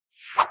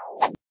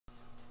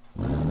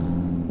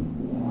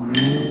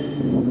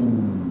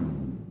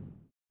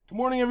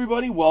Morning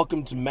everybody,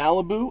 welcome to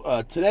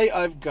Malibu. Today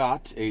I've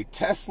got a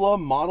Tesla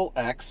Model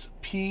X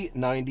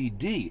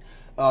P90D.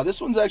 This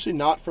one's actually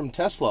not from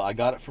Tesla, I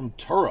got it from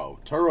Turo.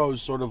 Turo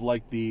is sort of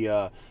like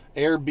the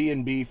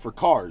Airbnb for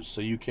cars. So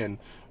you can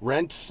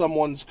rent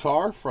someone's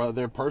car, for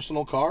their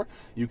personal car.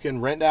 You can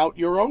rent out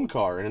your own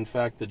car. And in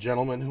fact, the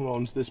gentleman who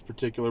owns this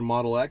particular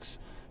Model X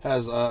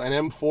has an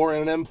M4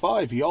 and an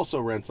M5. He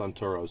also rents on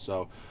Turo.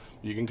 So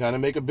you can kind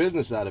of make a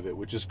business out of it,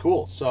 which is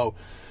cool. So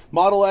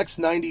Model X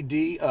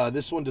 90D,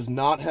 this one does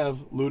not have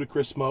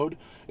ludicrous mode.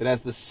 It has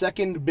the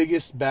second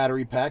biggest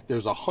battery pack.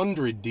 There's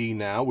 100D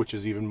now, which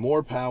is even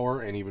more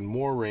power and even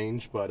more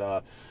range,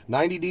 but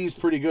 90D is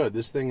pretty good.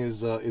 This thing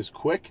is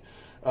quick.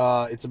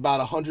 It's about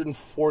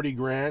 140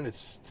 grand.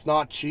 It's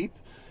not cheap.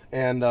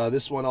 And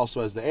this one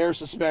also has the air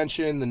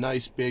suspension, the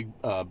nice big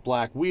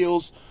black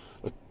wheels,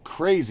 a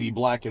crazy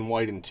black and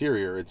white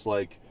interior. It's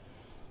like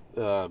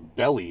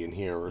belly in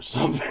here or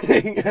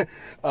something.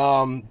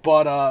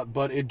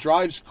 But it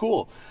drives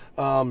cool.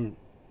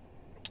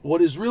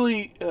 What is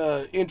really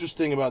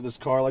interesting about this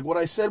car, like what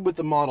I said with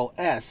the Model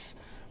S,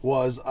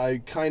 was I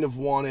kind of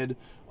wanted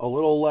a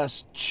little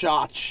less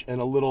chotch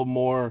and a little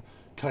more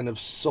kind of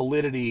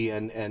solidity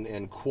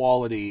and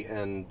quality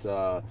and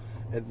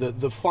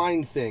the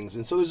fine things.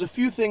 And so there's a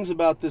few things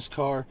about this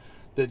car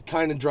that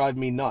kind of drive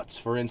me nuts.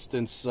 For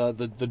instance,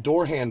 the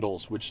door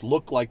handles, which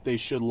look like they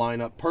should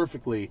line up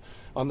perfectly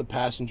on the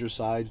passenger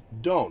side,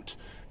 don't.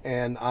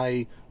 And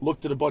I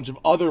looked at a bunch of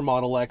other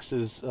Model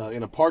X's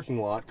in a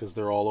parking lot, because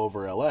they're all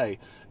over LA,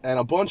 and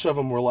a bunch of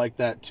them were like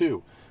that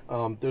too.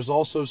 There's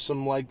also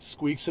some like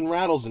squeaks and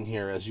rattles in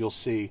here, as you'll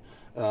see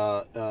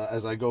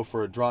as I go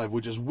for a drive,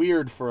 which is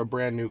weird for a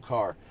brand new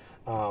car.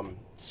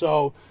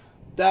 So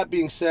that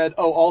being said,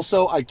 oh,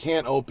 also I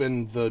can't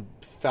open the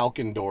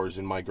Falcon doors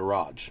in my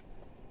garage.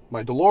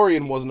 My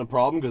DeLorean wasn't a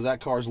problem because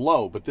that car's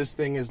low, but this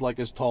thing is like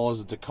as tall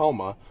as a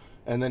Tacoma,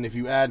 and then if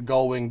you add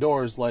gull-wing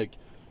doors, like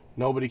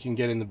nobody can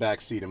get in the back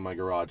seat in my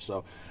garage.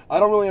 So I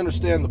don't really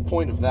understand the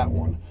point of that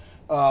one.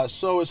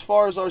 So as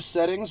far as our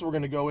settings, we're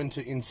going to go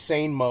into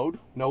insane mode,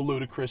 no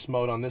ludicrous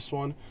mode on this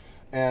one.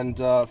 And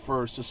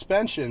for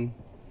suspension,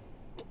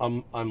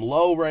 I'm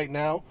low right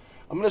now.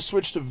 I'm going to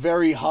switch to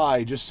very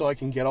high just so I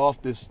can get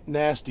off this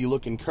nasty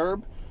looking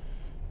curb.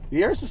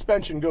 The air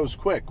suspension goes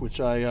quick, which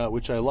I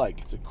like.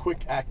 It's a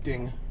quick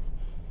acting.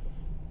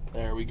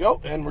 There we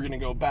go, and we're gonna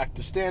go back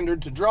to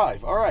standard to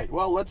drive. All right,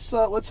 well let's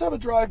have a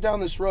drive down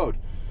this road.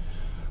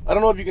 I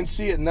don't know if you can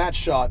see it in that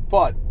shot,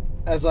 but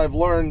as I've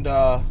learned,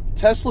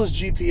 Tesla's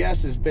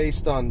GPS is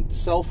based on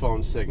cell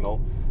phone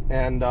signal,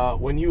 and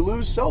when you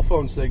lose cell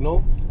phone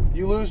signal,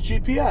 you lose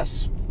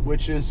GPS,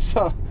 which is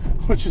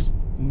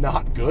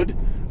not good,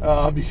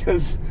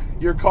 because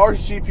your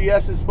car's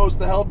GPS is supposed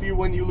to help you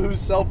when you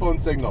lose cell phone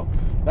signal.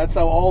 That's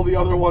how all the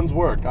other ones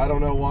work. I don't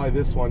know why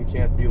this one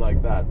can't be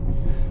like that.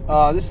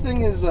 This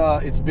thing is,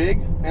 it's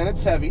big and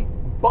it's heavy,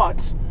 but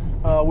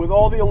with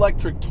all the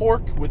electric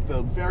torque, with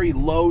the very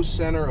low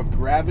center of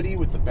gravity,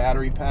 with the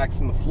battery packs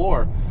in the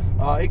floor,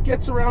 it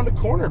gets around a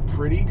corner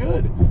pretty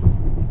good.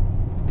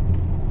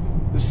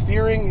 The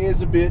steering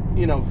is a bit,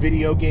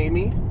 video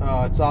gamey.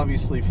 It's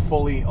obviously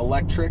fully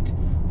electric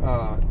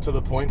to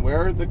the point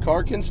where the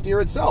car can steer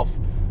itself.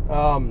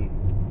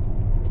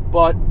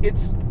 But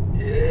it's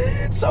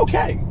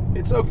okay.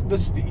 It's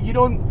okay. You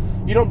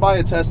don't buy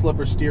a Tesla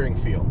for steering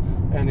feel,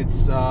 and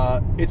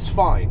it's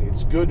fine.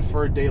 It's good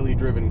for a daily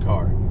driven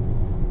car.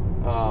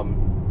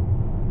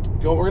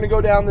 We're gonna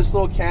go down this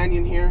little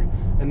canyon here,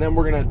 and then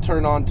we're gonna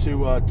turn on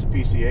to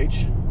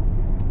PCH.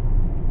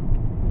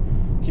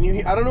 Can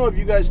you? I don't know if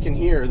you guys can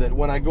hear that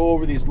when I go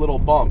over these little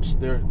bumps.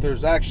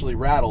 There's actually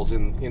rattles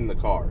in the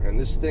car, and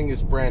this thing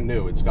is brand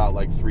new. It's got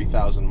like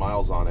 3,000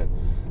 miles on it.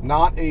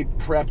 Not a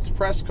prepped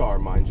press car,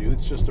 mind you.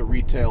 It's just a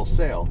retail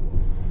sale.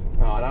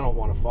 And I don't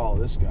want to follow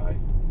this guy.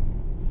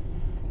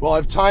 Well,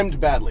 I've timed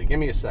badly. Give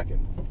me a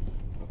second.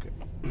 Okay.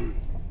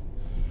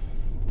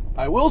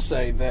 I will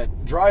say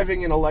that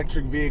driving an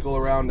electric vehicle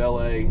around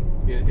LA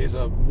is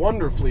a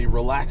wonderfully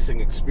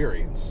relaxing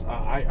experience.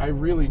 I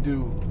really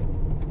do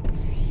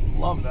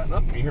love that.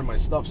 Oh, you hear my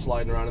stuff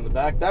sliding around in the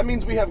back. That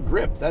means we have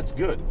grip. That's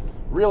good.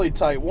 Really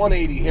tight,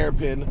 180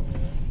 hairpin.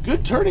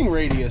 Good turning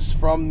radius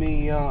from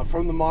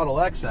the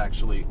Model X,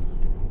 actually.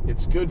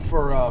 It's good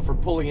for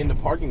pulling into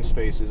parking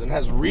spaces, and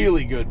has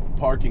really good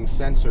parking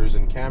sensors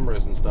and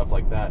cameras and stuff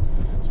like that.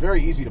 It's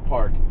very easy to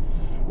park.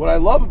 What I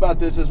love about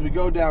this, as we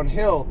go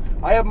downhill,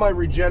 I have my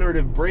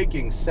regenerative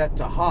braking set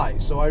to high,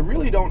 so I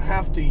really don't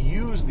have to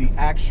use the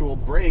actual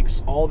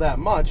brakes all that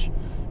much,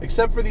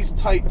 except for these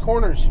tight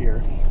corners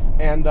here.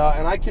 And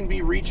I can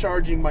be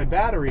recharging my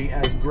battery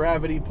as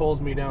gravity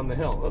pulls me down the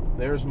hill. Oh,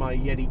 there's my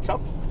Yeti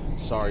cup.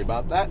 Sorry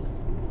about that.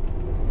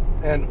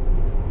 And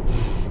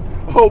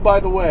oh, by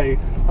the way,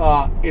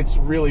 it's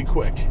really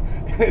quick.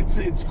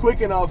 It's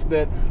quick enough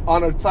that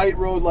on a tight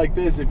road like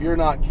this, if you're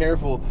not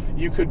careful,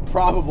 you could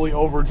probably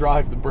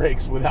overdrive the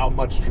brakes without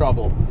much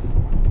trouble.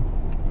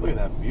 Look at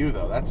that view,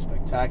 though. That's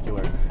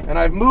spectacular. And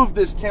I've moved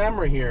this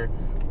camera here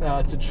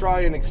to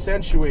try and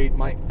accentuate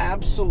my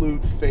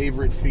absolute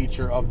favorite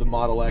feature of the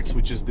Model X,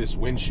 which is this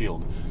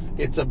windshield.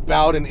 It's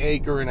about 1.5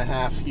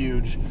 acres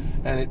huge,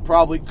 and it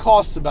probably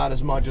costs about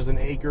as much as 1.5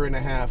 acres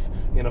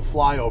in a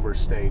flyover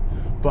state.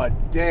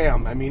 But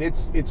damn, I mean,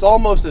 it's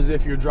almost as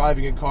if you're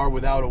driving a car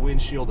without a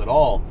windshield at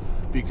all,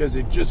 because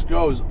it just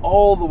goes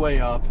all the way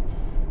up.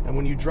 And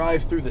when you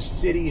drive through the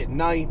city at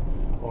night,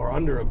 or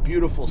under a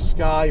beautiful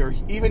sky, or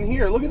even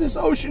here, look at this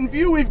ocean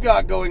view we've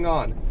got going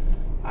on.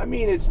 I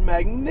mean, it's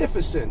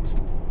magnificent.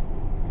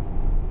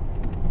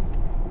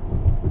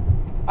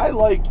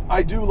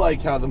 I do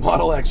like how the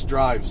Model X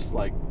drives,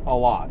 like, a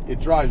lot. It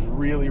drives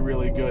really,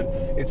 really good.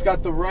 It's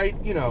got the right,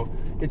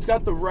 it's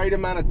got the right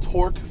amount of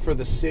torque for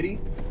the city.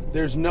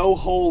 There's no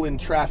hole in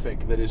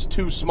traffic that is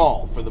too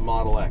small for the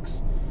Model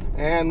X.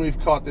 And we've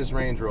caught this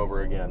Range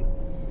Rover again.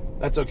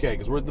 That's okay,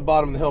 because we're at the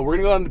bottom of the hill. We're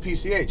going to go down to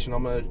PCH, and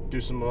I'm going to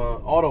do some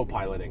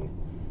autopiloting.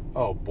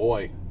 Oh,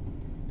 boy.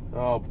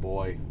 Oh,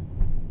 boy.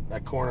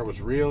 That corner was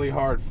really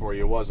hard for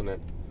you, wasn't it?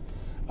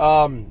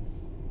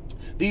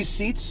 These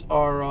seats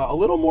are a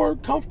little more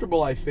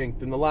comfortable, I think,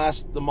 than the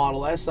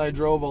Model S I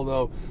drove,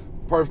 although,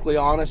 perfectly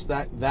honest,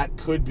 that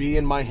could be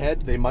in my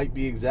head. They might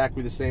be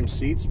exactly the same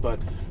seats, but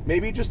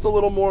maybe just a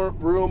little more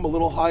room, a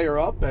little higher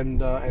up,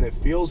 and it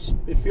feels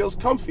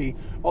comfy,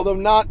 although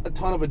not a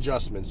ton of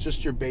adjustments,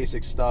 just your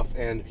basic stuff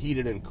and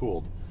heated and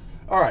cooled.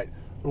 All right,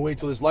 we'll wait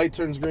till this light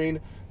turns green,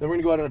 then we're going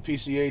to go out on a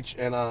PCH,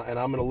 and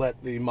I'm going to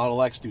let the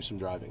Model X do some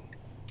driving.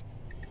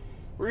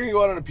 We're going to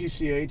go out on a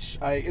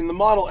PCH. In the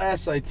Model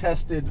S, I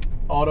tested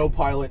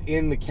Autopilot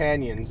in the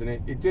canyons, and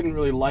it didn't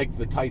really like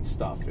the tight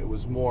stuff. It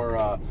was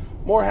more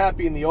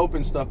happy in the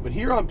open stuff, but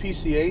here on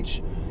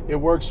PCH, it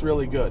works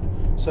really good.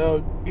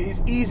 So it's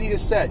easy to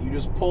set. You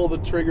just pull the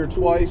trigger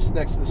twice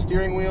next to the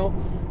steering wheel,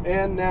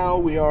 and now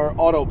we are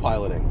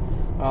autopiloting.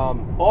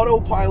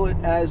 Autopilot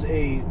as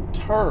a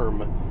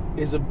term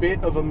is a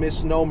bit of a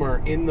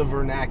misnomer in the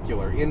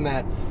vernacular, in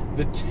that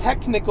the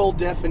technical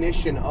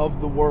definition of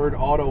the word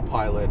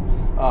autopilot,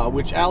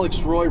 which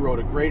Alex Roy wrote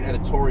a great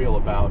editorial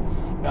about,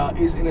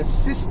 is an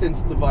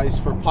assistance device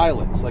for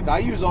pilots. Like, I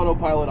use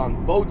autopilot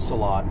on boats a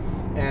lot,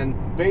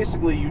 and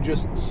basically you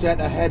just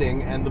set a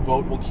heading and the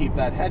boat will keep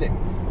that heading.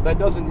 That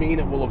doesn't mean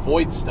it will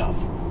avoid stuff.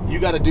 You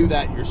got to do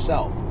that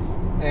yourself.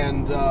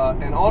 And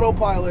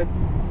autopilot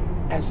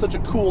has such a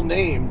cool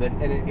name that,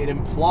 and it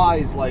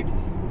implies, like,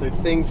 the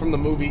thing from the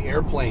movie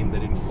Airplane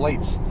that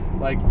inflates.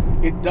 Like,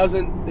 it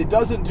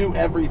doesn't do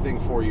everything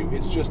for you.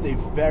 It's just a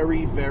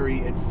very,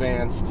 very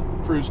advanced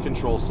cruise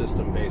control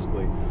system,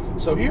 basically.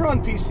 So here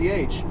on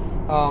PCH,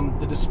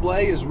 the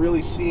display is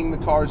really seeing the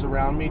cars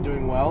around me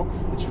doing well.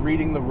 It's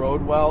reading the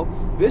road well.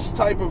 This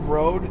type of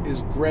road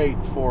is great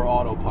for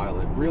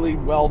autopilot. Really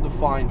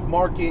well-defined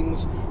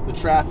markings. The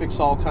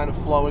traffic's all kind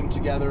of flowing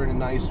together in a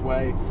nice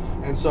way.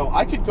 And so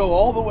I could go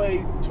all the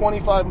way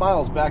 25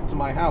 miles back to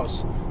my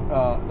house.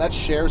 That's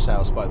Cher's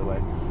house, by the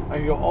way. I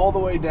could go all the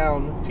way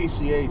down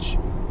PCH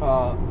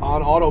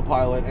on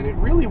autopilot, and it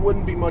really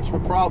wouldn't be much of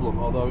a problem,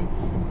 although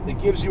it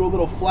gives you a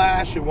little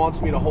flash. It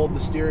wants me to hold the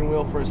steering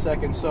wheel for a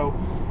second, so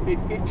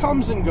it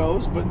comes and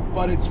goes,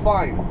 but it's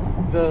fine.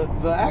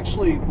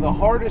 Actually, the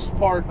hardest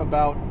part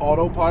about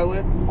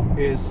autopilot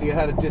is, see, I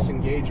had a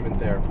disengagement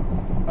there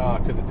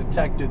because it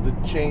detected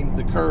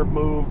the curb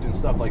moved and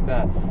stuff like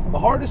that. The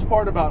hardest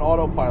part about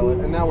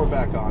autopilot, and now we're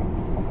back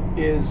on,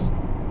 is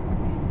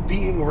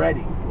being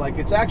ready. Like,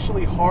 it's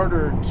actually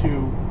harder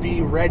to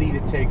be ready to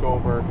take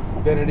over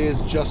than it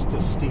is just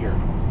to steer.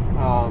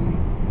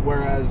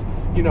 Whereas,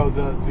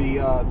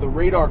 the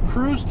radar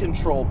cruise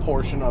control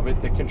portion of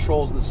it that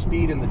controls the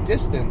speed and the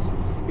distance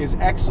is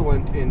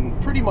excellent in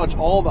pretty much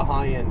all the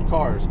high-end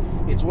cars.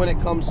 It's when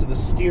it comes to the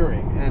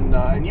steering,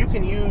 and you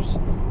can use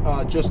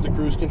just the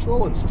cruise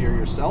control and steer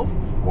yourself,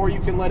 or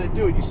you can let it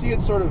do it. You see,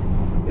 it's sort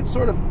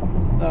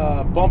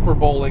of bumper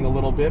bowling a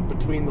little bit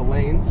between the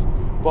lanes,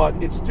 but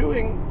it's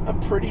doing a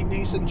pretty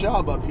decent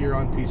job up here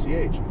on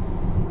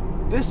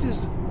PCH. This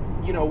is,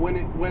 when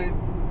it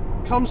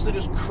comes to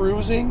just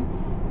cruising,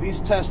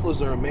 these Teslas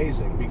are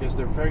amazing because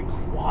they're very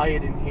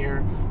quiet in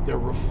here, they're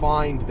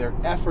refined, they're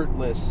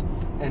effortless,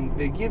 and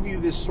they give you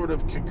this sort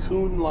of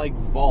cocoon-like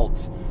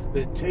vault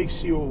that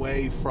takes you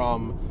away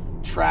from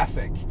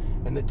traffic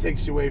and that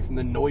takes you away from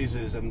the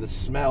noises and the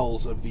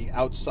smells of the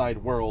outside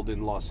world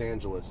in Los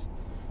Angeles.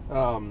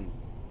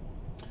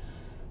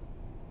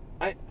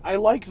 I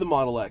like the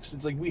Model X.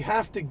 It's like, we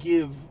have to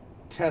give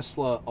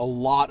Tesla a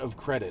lot of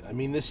credit. I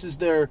mean, this is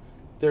their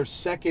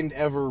second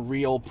ever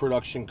real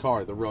production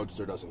car. The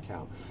Roadster doesn't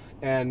count.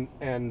 And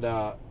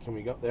can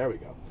we go? There we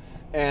go.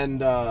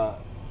 And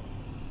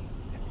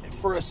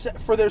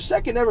for their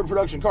second ever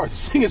production car,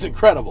 this thing is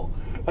incredible.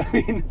 I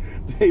mean,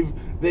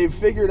 they've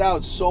figured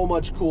out so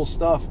much cool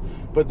stuff,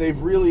 but they've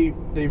really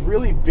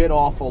bit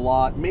off a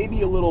lot,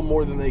 maybe a little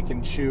more than they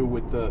can chew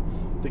with the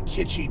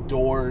kitschy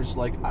doors.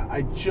 Like,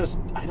 I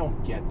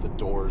don't get the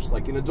doors.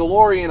 Like, in a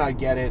DeLorean, I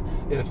get it.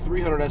 In a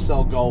 300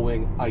 SL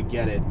Gullwing, I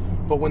get it.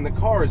 But when the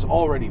car is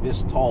already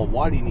this tall,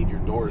 why do you need your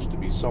doors to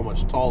be so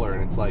much taller?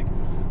 And it's like,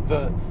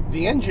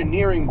 the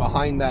engineering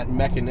behind that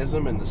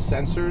mechanism and the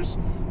sensors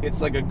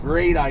it's like a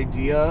great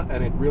idea,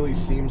 and it really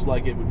seems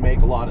like it would make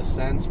a lot of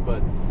sense,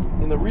 but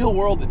in the real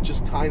world it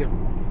just kind of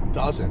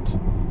doesn't,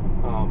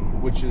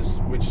 which is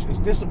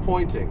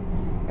disappointing.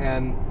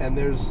 And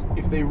there's,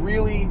 if they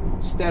really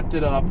stepped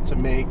it up to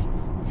make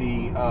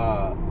the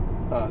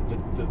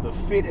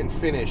fit and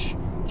finish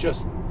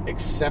just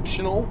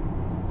exceptional,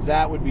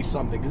 that would be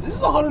something. Because this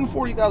is a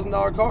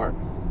 $140,000 car,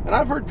 and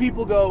I've heard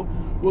people go,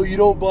 well, you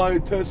don't buy a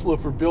Tesla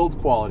for build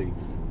quality.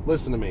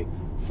 Listen to me,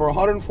 for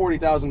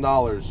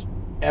 $140,000,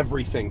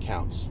 everything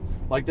counts.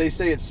 Like they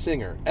say at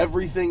Singer,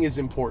 everything is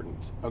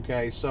important,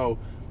 okay? So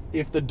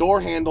if the door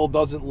handle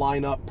doesn't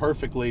line up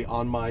perfectly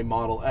on my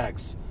Model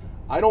X,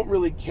 I don't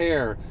really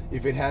care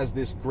if it has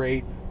this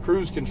great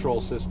cruise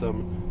control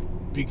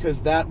system,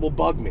 because that will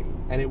bug me,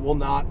 and it will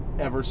not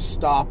ever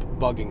stop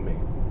bugging me.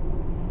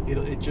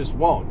 It just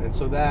won't, and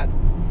so that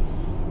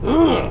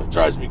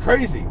drives me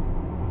crazy.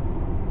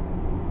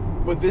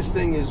 But this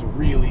thing is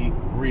really,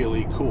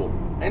 really cool.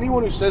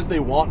 Anyone who says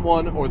they want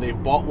one or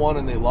they've bought one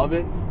and they love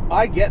it,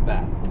 I get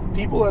that.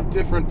 People have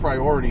different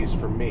priorities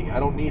from me. I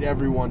don't need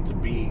everyone to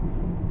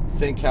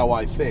think how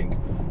I think.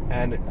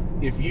 And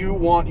if you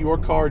want your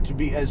car to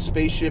be as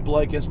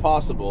spaceship-like as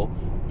possible,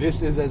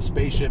 this is as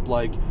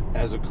spaceship-like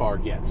as a car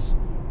gets.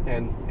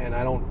 And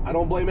I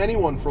don't blame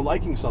anyone for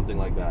liking something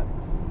like that.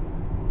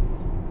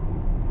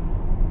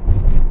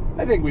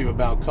 I think we've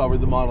about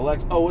covered the Model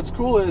X. Oh, what's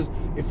cool is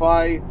if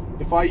I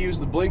use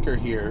the blinker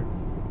here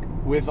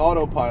with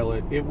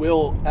Autopilot, it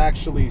will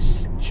actually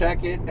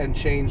check it and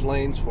change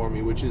lanes for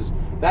me,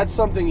 that's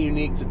something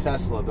unique to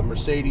Tesla. The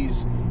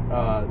Mercedes,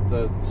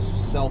 the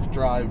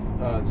self-drive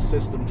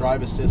system,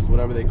 drive assist,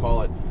 whatever they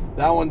call it,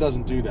 that one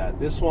doesn't do that.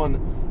 This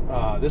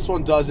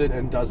one does it,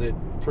 and does it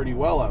pretty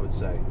well, I would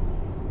say.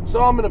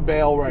 So I'm going to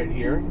bail right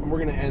here, and we're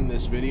going to end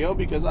this video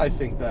because I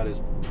think that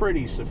is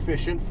pretty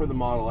sufficient for the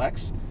Model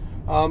X.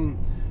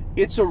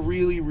 It's a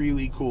really,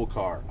 really cool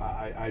car.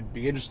 I'd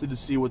be interested to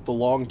see what the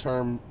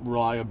long-term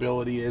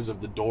reliability is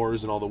of the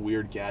doors and all the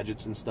weird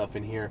gadgets and stuff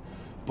in here.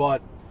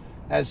 But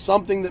as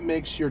something that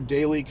makes your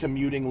daily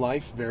commuting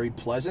life very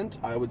pleasant,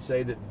 I would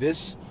say that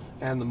this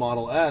and the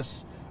Model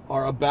S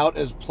are about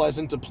as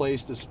pleasant a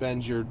place to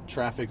spend your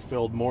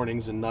traffic-filled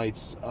mornings and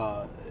nights,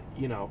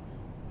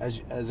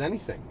 as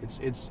anything.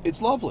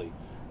 It's lovely.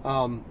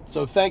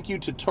 So thank you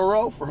to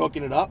Turo for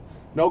hooking it up.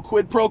 No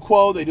quid pro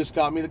quo. They just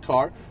got me the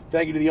car.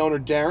 Thank you to the owner,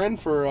 Darren,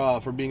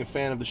 for being a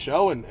fan of the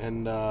show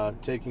and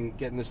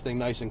getting this thing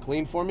nice and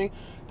clean for me.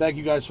 Thank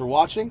you guys for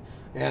watching,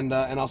 and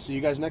I'll see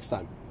you guys next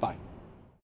time. Bye.